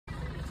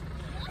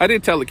I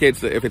did tell the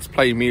kids that if it's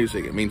playing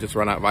music, it means it's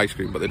run out of ice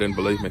cream, but they didn't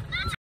believe me.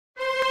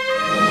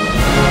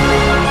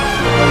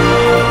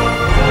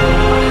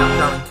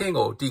 King,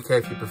 or DK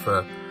if you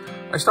prefer.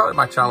 I started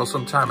my channel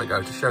some time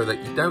ago to show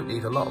that you don't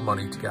need a lot of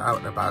money to get out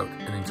and about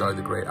and enjoy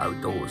the great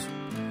outdoors.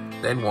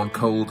 Then one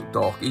cold,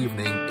 dark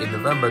evening in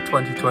November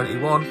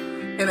 2021,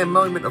 in a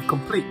moment of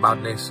complete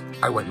madness,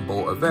 I went and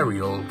bought a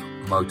very old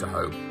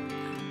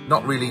motorhome.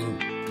 Not really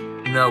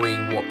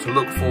knowing what to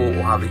look for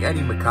or having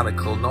any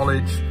mechanical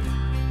knowledge,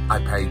 I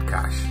paid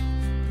cash.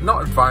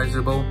 Not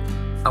advisable,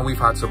 and we've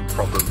had some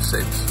problems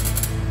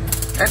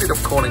since. Ended up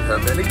calling her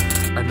Millie,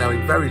 and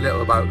knowing very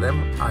little about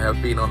them, I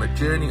have been on a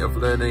journey of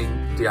learning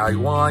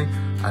DIY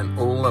and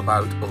all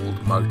about old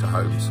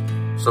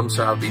motorhomes. Some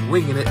say I've been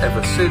winging it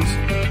ever since.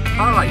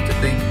 I like to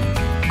think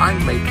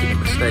I'm making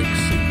mistakes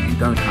so you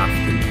don't have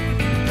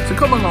to. So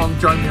come along,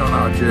 join me on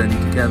our journey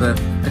together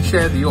and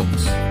share the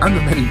ups and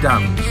the many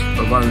downs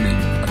of owning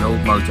an old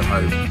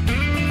motorhome.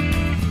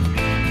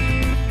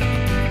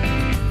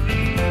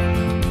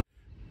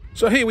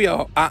 So here we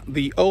are at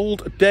the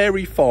Old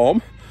Dairy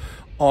Farm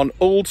on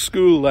Old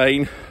School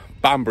Lane,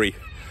 Banbury.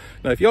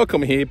 Now if you're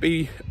coming here,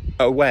 be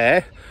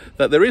aware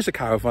that there is a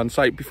caravan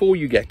site before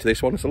you get to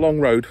this one. It's a long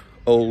road,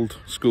 Old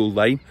School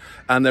Lane,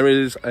 and there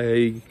is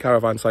a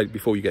caravan site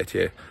before you get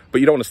here.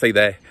 But you don't want to stay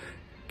there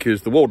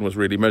because the warden was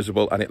really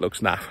miserable and it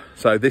looks naff.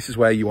 So this is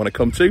where you want to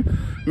come to.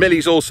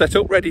 Millie's all set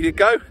up, ready to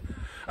go.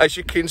 As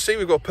you can see,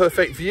 we've got a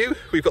perfect view.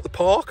 We've got the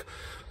park,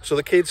 so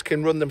the kids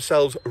can run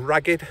themselves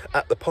ragged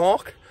at the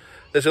park.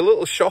 There's a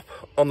little shop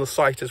on the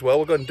site as well.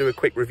 We're going to do a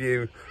quick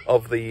review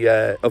of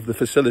the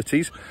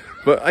facilities.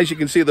 But as you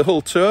can see, the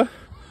whole tour,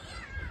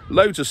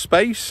 loads of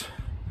space.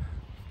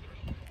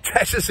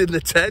 Tessa's in the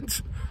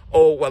tent,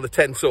 or well, the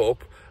tent's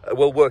up.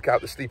 We'll work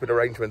out the sleeping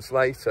arrangements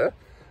later.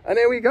 And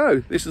here we go.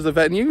 This is the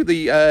venue.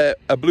 The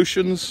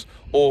ablutions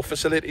or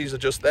facilities are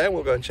just there.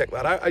 We'll go and check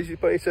that out. As you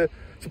put, it's a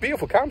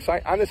beautiful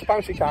campsite, and there's a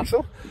bouncy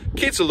castle.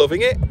 Kids are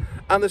loving it,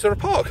 and there's a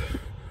park.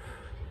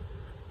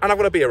 And I've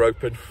got a beer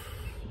open.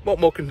 What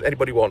more can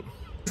anybody want?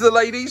 The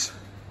ladies.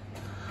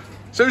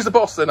 So who's the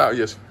boss then, out of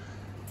yours?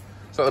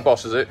 Is that the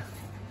boss, is it?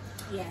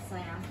 Yes, I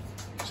am.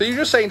 So you're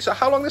just saying, so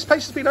how long this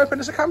place has been open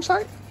as a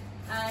campsite?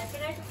 It's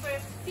been open for a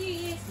few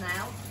years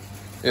now.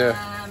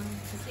 Yeah.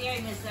 Because the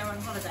owners, they're on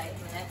holiday at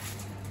the minute.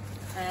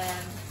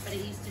 But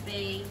it used to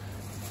be,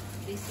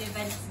 they used to do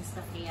events and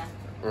stuff here.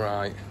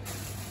 Right.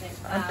 So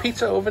and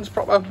pizza ovens,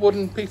 proper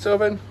wooden pizza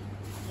oven?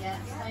 Yeah,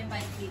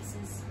 home-baked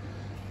pizzas.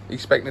 You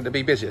expecting it to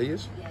be busy, are you?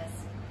 Yes.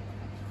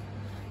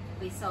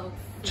 We sold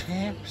 50.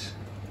 Chips.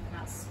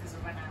 That's because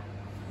I ran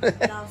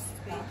out. Last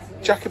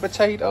week. Jacket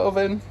potato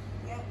oven.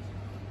 Yep.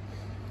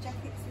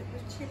 Jackets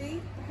with chilli,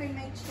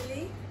 homemade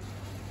chilli,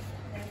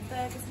 and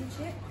burgers and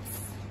chips.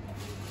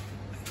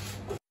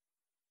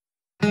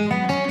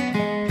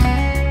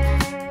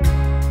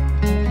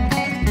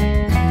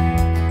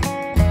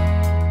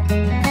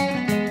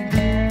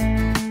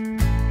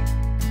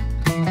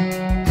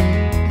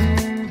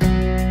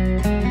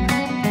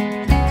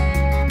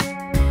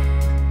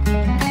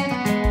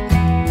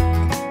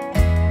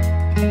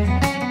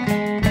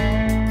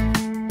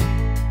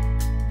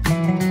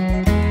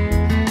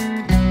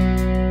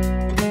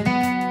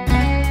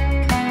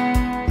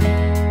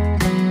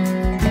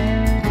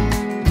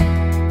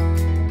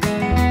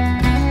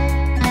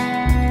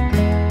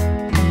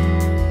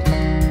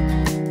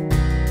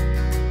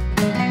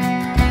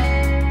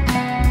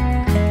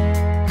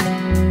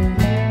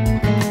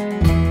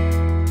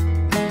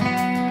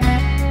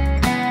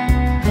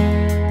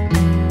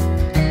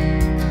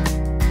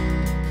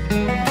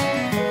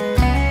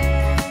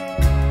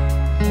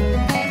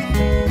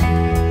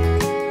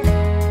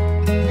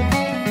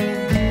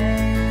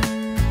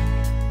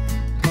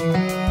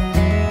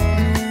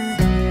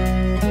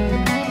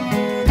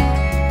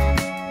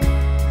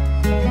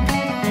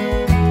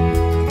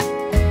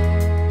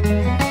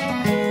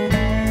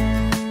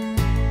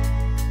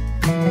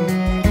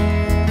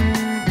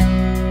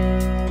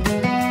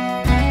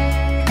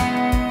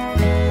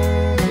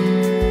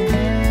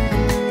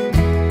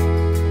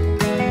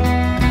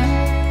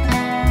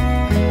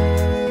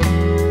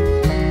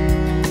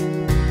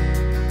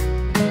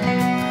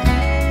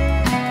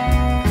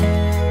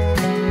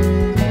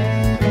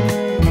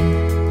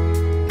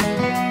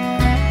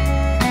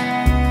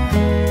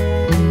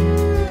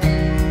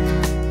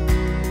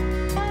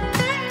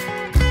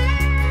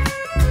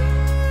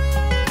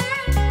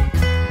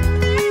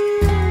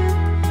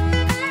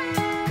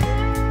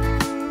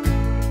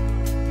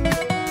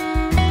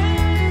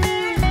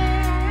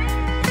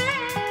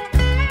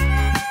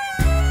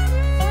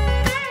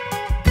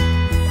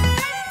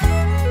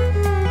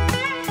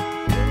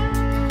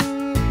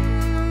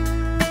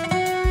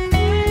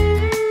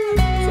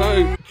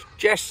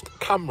 Jess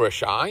camera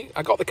shy.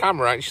 I got the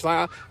camera out and she's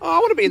like, oh, I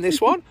want to be in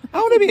this one. I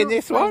want to be in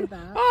this one. Oh,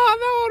 no,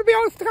 I want to be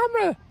on the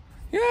camera.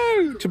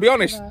 Yeah. To be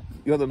honest,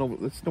 you're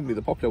it's normally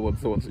the popular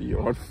ones, the ones that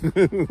you're on.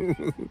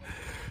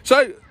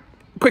 So,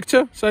 quick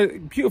tour. So,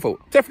 beautiful.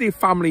 Definitely a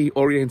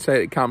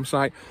family-orientated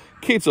campsite.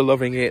 Kids are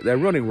loving it. They're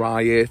running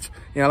riot.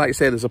 You know, like I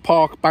say, there's a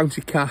park,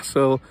 bouncy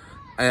castle,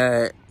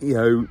 You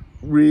know,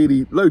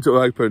 really loads of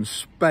open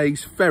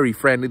space, very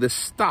friendly. The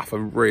staff are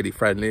really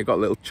friendly. I got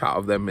a little chat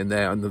of them in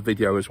there on the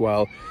video as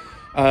well.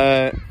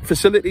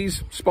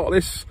 Facilities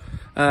spotless.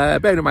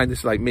 Bearing in mind this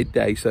is like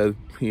midday, so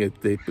you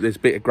know there's a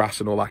bit of grass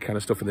and all that kind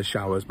of stuff in the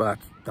showers, but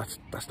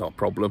that's not a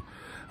problem.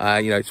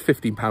 You know, it's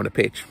 £15 a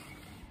pitch,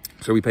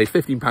 so we pay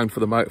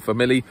 £15 for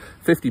Millie,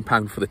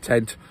 £15 for the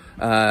tent.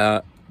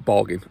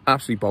 Bargain,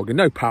 absolutely bargain.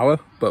 No power,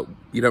 but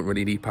you don't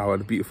really need power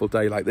on a beautiful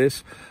day like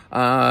this.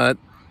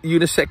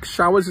 Unisex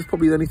showers is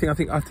probably the only thing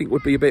I think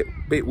would be a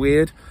bit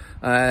weird,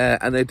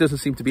 and there doesn't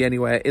seem to be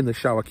anywhere in the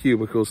shower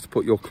cubicles to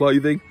put your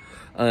clothing.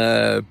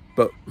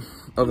 But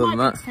other than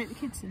that, take the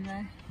kids in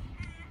there.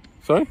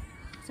 Sorry?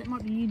 So it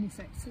might be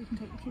unisex, so you can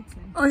take the kids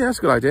in. Oh yeah, that's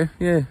a good idea.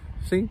 Yeah,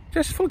 see,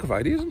 Jess is full of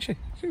ideas, isn't she?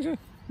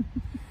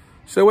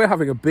 So we're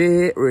having a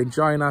beer, we're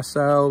enjoying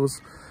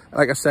ourselves.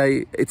 Like I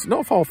say, it's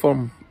not far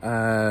from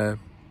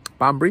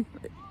Banbury,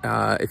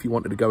 if you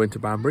wanted to go into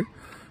Banbury.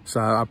 So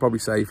I'd probably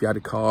say if you had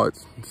a car,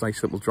 it's a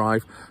nice little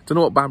drive. Don't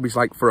know what Banbury's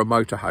like for a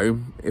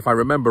motorhome. If I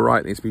remember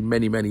rightly, it's been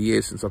many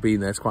years since I've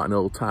been there. It's quite an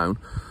old town.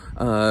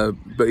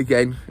 But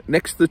again,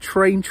 next to the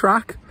train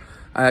track,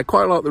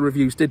 quite a lot of the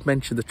reviews did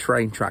mention the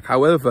train track.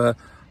 However,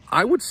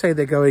 I would say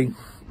they're going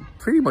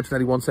pretty much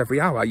nearly once every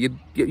hour. You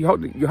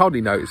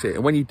hardly notice it.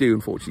 And when you do,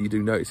 unfortunately, you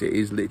do notice it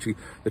is literally,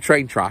 the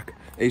train track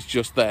is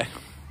just there,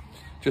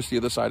 just the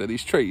other side of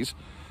these trees.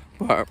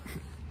 But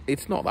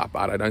it's not that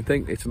bad, I don't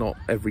think. It's not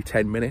every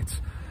 10 minutes.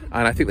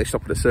 And I think they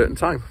stop at a certain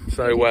time.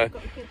 So,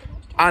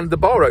 and the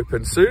bar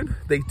opens soon.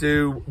 They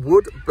do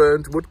wood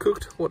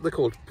cooked. What are they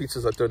called?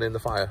 Pizzas are done in the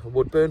fire.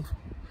 Wood burned?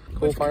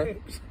 Coal fire?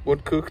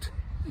 Wood cooked.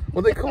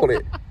 What do they call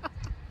it?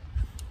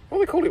 What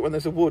do they call it when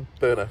there's a wood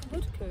burner?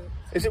 Wood cooked.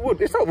 Is it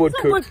wood? It's not wood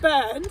cooked. It's not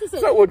wood burned, is it?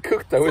 It's not wood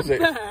cooked though, is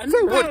it? It's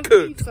not wood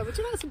cooked. Pizza. Would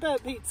you like some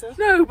burnt pizza?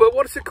 No, but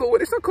what's it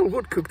called? It's not called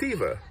wood cooked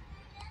either.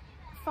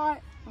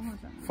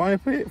 Fire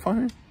pit?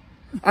 Fire?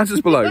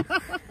 Answers below.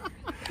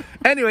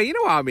 Anyway, you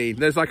know what I mean.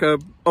 There's like a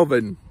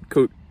oven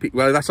cooked.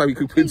 Well, that's how you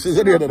cook pizzas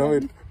in an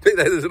oven.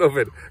 There's an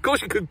oven. Of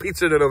course you cook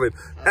pizza in an oven.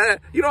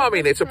 You know what I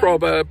mean. It's a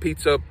proper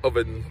pizza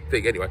oven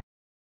thing. Anyway.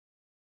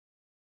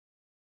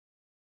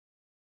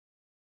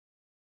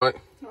 Right.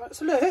 Right.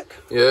 So look.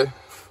 Yeah.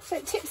 So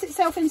it tips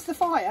itself into the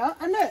fire,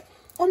 and look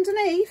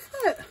underneath.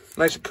 Look.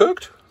 Nice and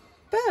cooked.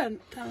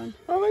 Burnt, Darren.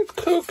 Oh, it's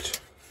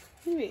cooked.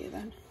 You eat it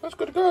then. That's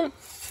good to go.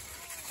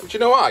 And do you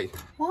know why?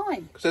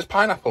 Why? Because there's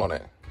pineapple on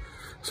it.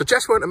 So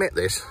Jess won't admit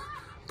this,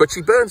 but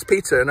she burns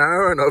pizza in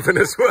her own oven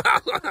as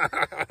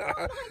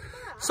well.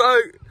 So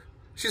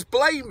she's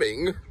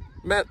blaming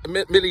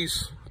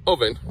Millie's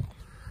oven,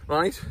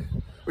 right?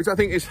 Which I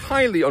think is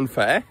highly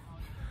unfair.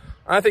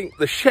 I think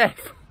the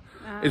chef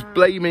is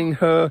blaming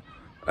her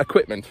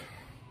equipment.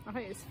 I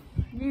think it's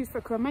used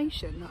for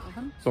cremation, that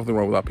oven. There's nothing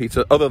wrong with that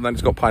pizza, other than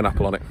it's got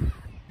pineapple on it.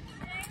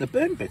 The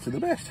burnt bits are the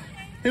best.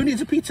 Who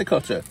needs a pizza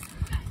cutter?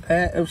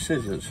 Pair of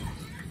scissors.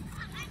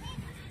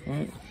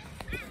 Right.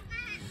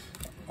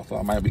 I thought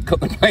I might have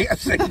cut the plate at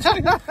the same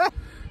time.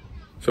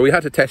 So we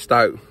had to test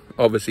out,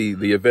 obviously,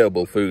 the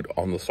available food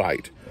on the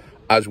site,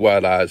 as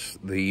well as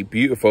the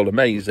beautiful,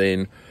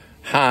 amazing,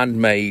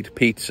 handmade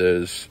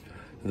pizzas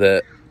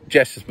that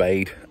Jess has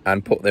made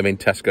and put them in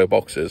Tesco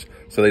boxes.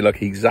 So they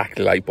look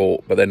exactly like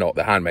bought, but they're not.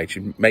 They're handmade.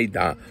 She made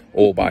that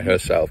all by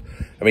herself.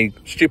 I mean,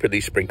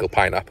 stupidly sprinkled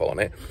pineapple on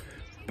it.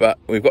 But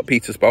we've got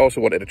pizzas, but I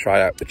also wanted to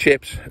try out the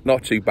chips.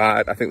 Not too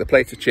bad. I think the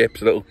plate of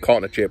chips, a little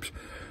carton of chips,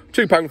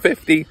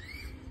 £2.50.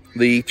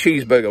 The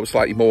cheeseburger was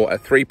slightly more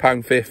at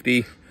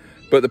 £3.50.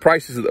 But the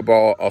prices at the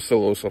bar are still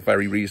also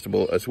very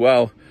reasonable as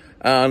well.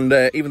 And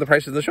even the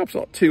prices in the shop's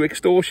not too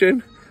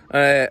extortion.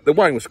 The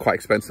wine was quite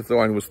expensive. The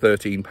wine was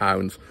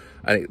 £13.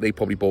 And they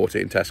probably bought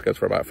it in Tesco's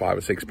for about £5 or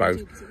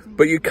 £6.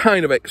 But you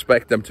kind of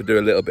expect them to do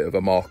a little bit of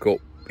a markup.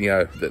 You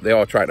know, that they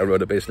are trying to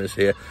run a business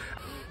here.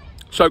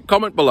 So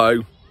comment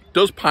below.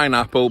 Does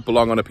pineapple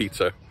belong on a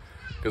pizza?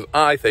 Because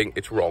I think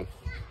it's wrong.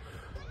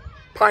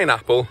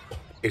 Pineapple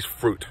is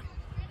fruit.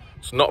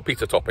 It's not a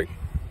pizza topping.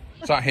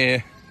 Sat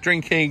here,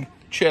 drinking,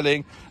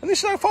 chilling, and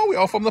this is how far we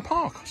are from the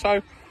park.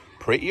 So,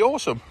 pretty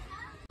awesome.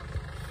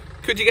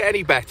 Could you get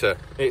any better?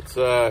 It's,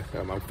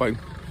 my phone.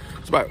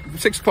 It's about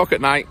 6 o'clock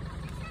at night,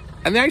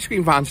 and the ice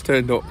cream van's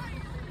turned up.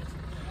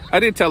 I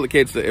did tell the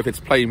kids that if it's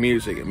playing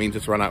music, it means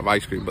it's run out of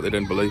ice cream, but they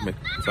didn't believe me.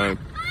 So,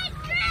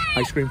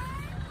 ice cream.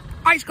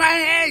 Ice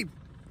cream!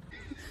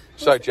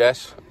 So,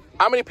 Jess,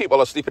 how many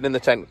people are sleeping in the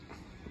tent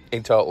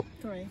in total?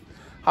 3.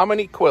 How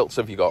many quilts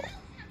have you got?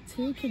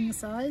 2 king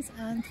size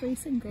and 3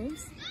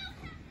 singles.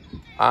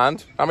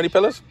 And how many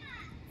pillows?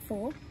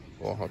 4.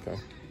 Oh, okay.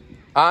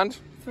 And?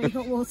 3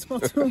 hot water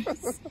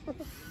bottles.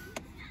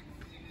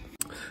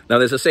 Now,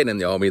 there's a saying in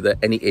the army that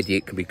any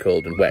idiot can be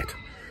cold and wet.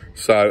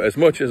 So, as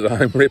much as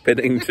I'm ripping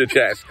into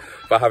Jess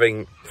for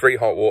having 3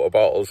 hot water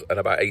bottles and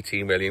about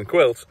 18 million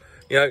quilts,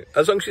 you know,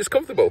 as long as she's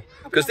comfortable.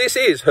 Because this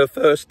is her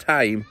first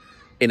time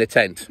in a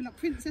tent.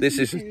 This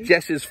is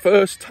Jess's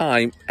first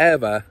time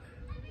ever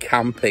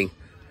camping.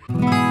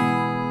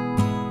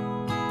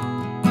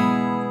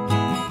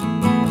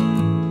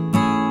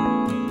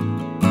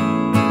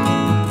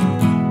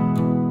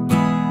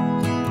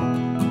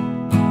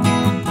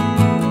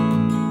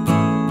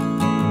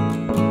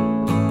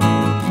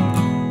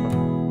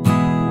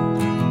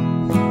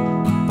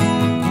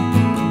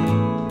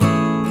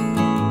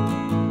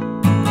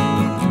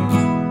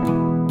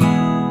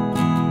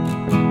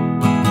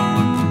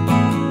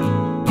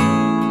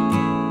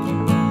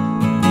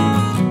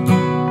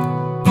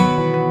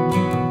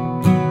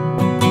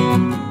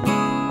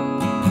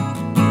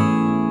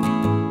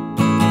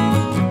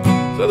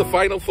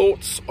 final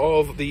thoughts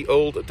of the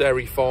Old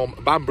Dairy Farm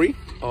Banbury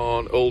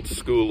on Old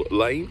School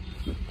Lane.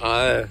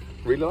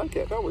 Really like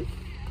it, don't we?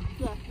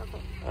 Yeah, love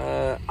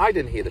it. I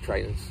didn't hear the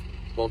trains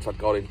once I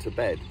got into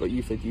bed, but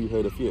you said you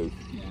heard a few.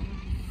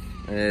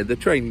 Yeah. The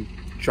train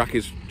track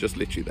is just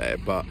literally there,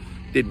 but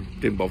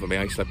didn't bother me.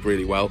 I slept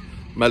really well.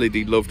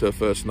 Melody loved her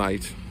first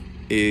night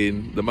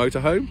in the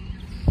motorhome.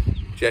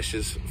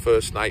 Jess's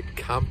first night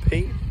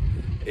camping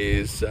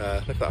is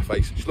look at that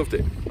face. She loved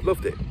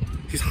it.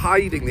 She's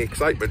hiding the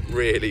excitement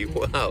really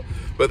well,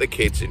 but the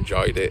kids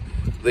enjoyed it.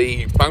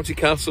 The bouncy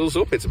castle's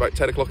up. It's about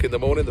 10 o'clock in the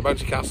morning. The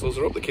bouncy castles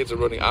are up. The kids are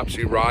running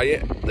absolute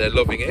riot. They're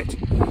loving it.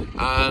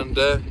 And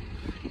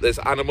there's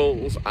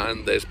animals,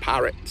 and there's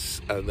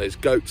parrots, and there's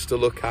goats to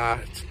look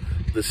at.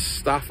 The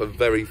staff are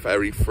very,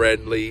 very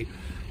friendly.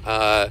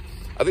 I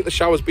think the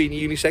showers being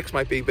unisex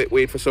might be a bit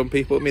weird for some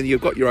people. I mean,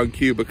 you've got your own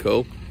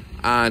cubicle,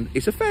 and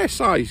it's a fair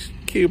size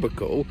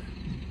cubicle,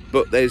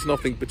 but there's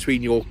nothing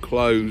between your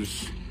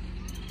clothes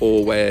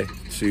or where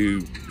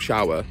to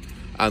shower,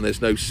 and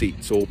there's no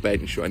seats or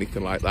bench or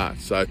anything like that.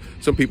 So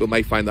some people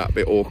may find that a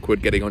bit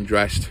awkward, getting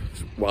undressed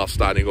while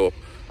standing up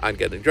and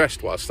getting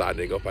dressed while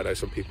standing up. I know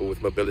some people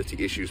with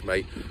mobility issues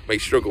may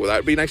struggle with that.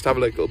 It'd be nice to have a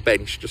little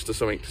bench, just as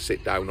something to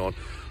sit down on.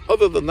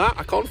 Other than that,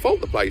 I can't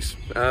fault the place.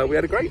 We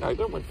had a great night,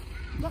 don't we?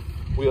 Yeah.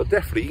 We are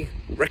definitely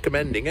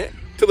recommending it.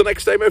 Till the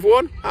next time,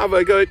 everyone, have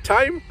a good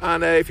time.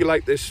 And if you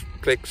like this,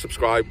 click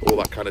subscribe, all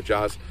that kind of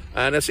jazz.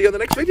 And I'll see you on the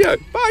next video.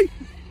 Bye.